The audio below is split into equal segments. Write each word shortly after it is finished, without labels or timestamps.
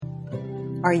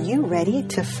Are you ready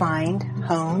to find,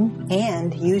 hone,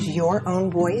 and use your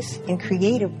own voice in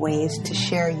creative ways to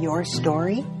share your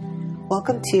story?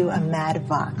 Welcome to A Mad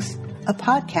Vox, a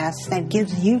podcast that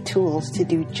gives you tools to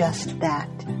do just that.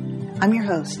 I'm your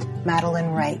host, Madeline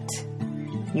Wright.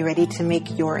 You ready to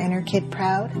make your inner kid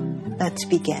proud? Let's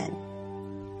begin.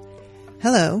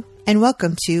 Hello, and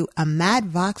welcome to A Mad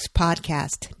Vox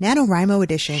podcast, NaNoWriMo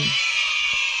edition.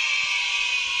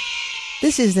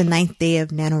 This is the 9th day of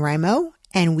NaNoWriMo,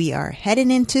 and we are heading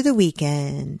into the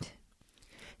weekend.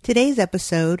 Today's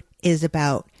episode is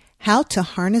about how to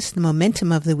harness the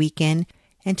momentum of the weekend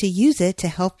and to use it to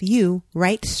help you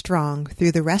write strong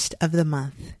through the rest of the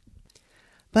month.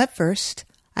 But first,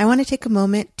 I want to take a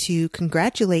moment to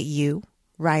congratulate you,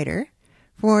 writer,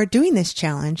 for doing this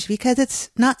challenge because it's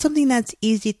not something that's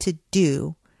easy to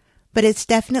do, but it's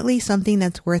definitely something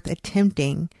that's worth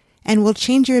attempting and will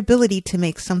change your ability to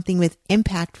make something with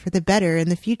impact for the better in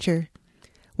the future.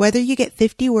 Whether you get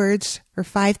 50 words or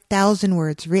 5,000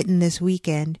 words written this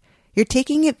weekend, you're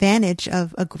taking advantage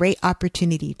of a great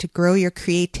opportunity to grow your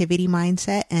creativity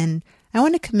mindset, and I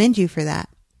want to commend you for that.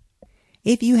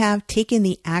 If you have taken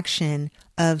the action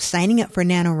of signing up for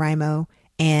NaNoWriMo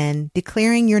and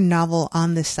declaring your novel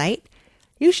on the site,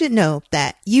 you should know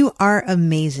that you are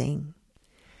amazing.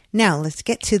 Now let's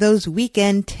get to those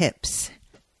weekend tips.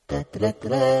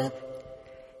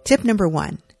 Tip number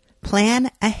 1,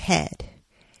 plan ahead.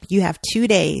 You have 2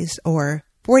 days or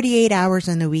 48 hours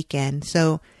on the weekend,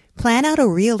 so plan out a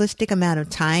realistic amount of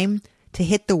time to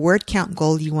hit the word count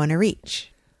goal you want to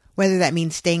reach. Whether that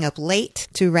means staying up late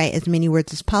to write as many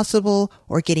words as possible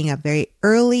or getting up very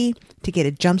early to get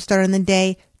a jump start on the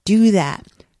day, do that.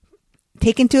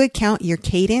 Take into account your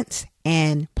cadence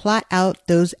and plot out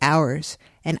those hours.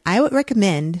 And I would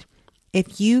recommend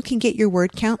if you can get your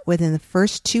word count within the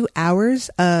first 2 hours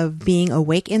of being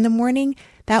awake in the morning,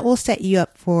 that will set you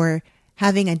up for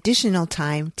having additional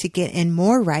time to get in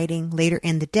more writing later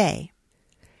in the day.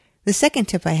 The second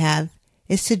tip I have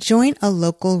is to join a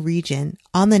local region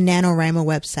on the NaNoWriMo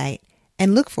website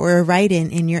and look for a write-in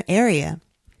in your area.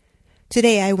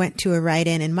 Today I went to a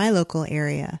write-in in my local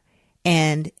area,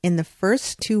 and in the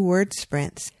first 2 word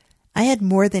sprints, I had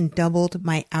more than doubled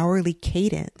my hourly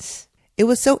cadence. It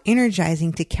was so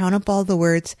energizing to count up all the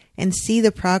words and see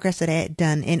the progress that I had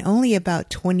done in only about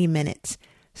 20 minutes.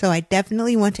 So I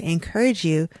definitely want to encourage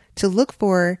you to look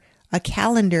for a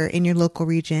calendar in your local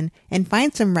region and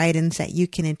find some write-ins that you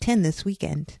can attend this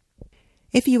weekend.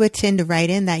 If you attend a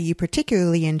write-in that you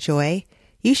particularly enjoy,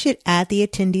 you should add the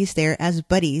attendees there as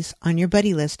buddies on your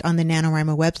buddy list on the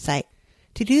NaNoWriMo website.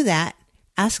 To do that,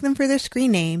 ask them for their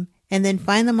screen name and then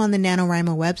find them on the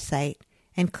NaNoWriMo website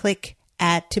and click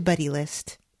Add to Buddy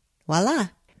List. Voila!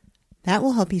 That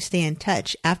will help you stay in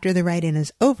touch after the write-in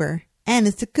is over, and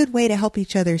it's a good way to help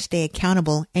each other stay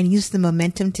accountable and use the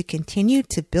momentum to continue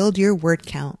to build your word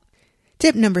count.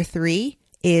 Tip number 3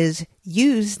 is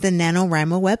use the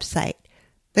NaNoWriMo website.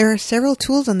 There are several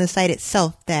tools on the site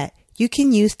itself that you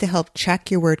can use to help track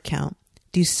your word count,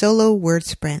 do solo word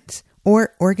sprints,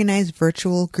 or organize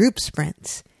virtual group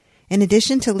sprints. In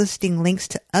addition to listing links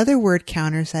to other word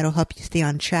counters that'll help you stay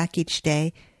on track each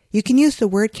day, you can use the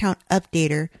word count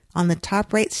updater on the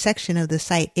top right section of the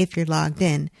site if you're logged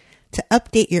in to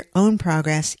update your own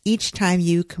progress each time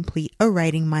you complete a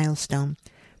writing milestone.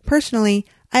 Personally,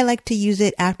 I like to use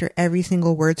it after every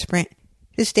single word sprint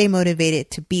to stay motivated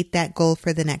to beat that goal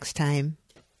for the next time.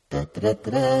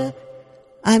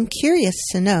 I'm curious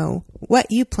to know what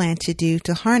you plan to do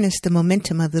to harness the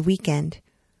momentum of the weekend.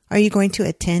 Are you going to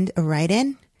attend a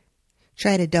write-in?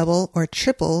 Try to double or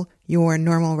triple your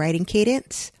normal writing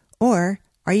cadence? Or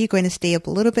are you going to stay up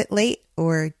a little bit late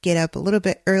or get up a little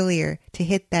bit earlier to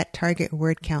hit that target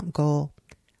word count goal?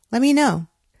 Let me know.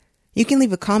 You can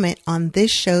leave a comment on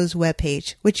this show's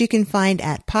webpage, which you can find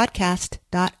at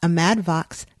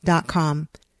podcast.amadvox.com.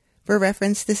 For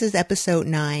reference, this is episode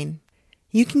 9.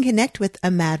 You can connect with A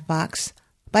Mad Vox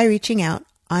by reaching out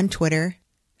on Twitter,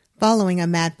 following A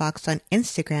Mad Vox on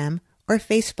Instagram or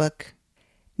Facebook.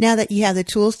 Now that you have the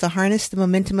tools to harness the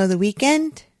momentum of the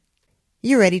weekend,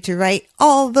 you're ready to write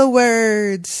all the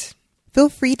words. Feel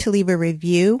free to leave a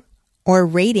review or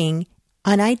rating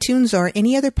on iTunes or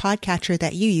any other podcatcher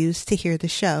that you use to hear the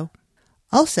show.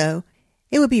 Also,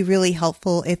 it would be really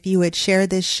helpful if you would share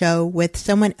this show with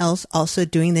someone else also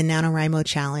doing the NaNoWriMo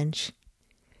challenge.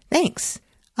 Thanks.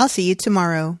 I'll see you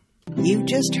tomorrow. You've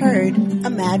just heard A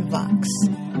Mad Vox.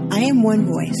 I am one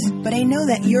voice, but I know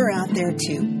that you're out there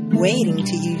too, waiting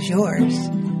to use yours.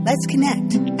 Let's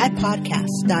connect at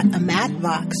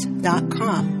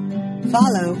podcast.amadvox.com.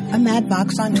 Follow A Mad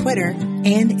Vox on Twitter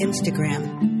and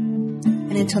Instagram.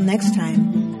 And until next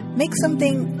time, Make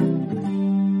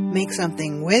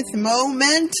something with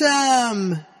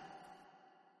momentum.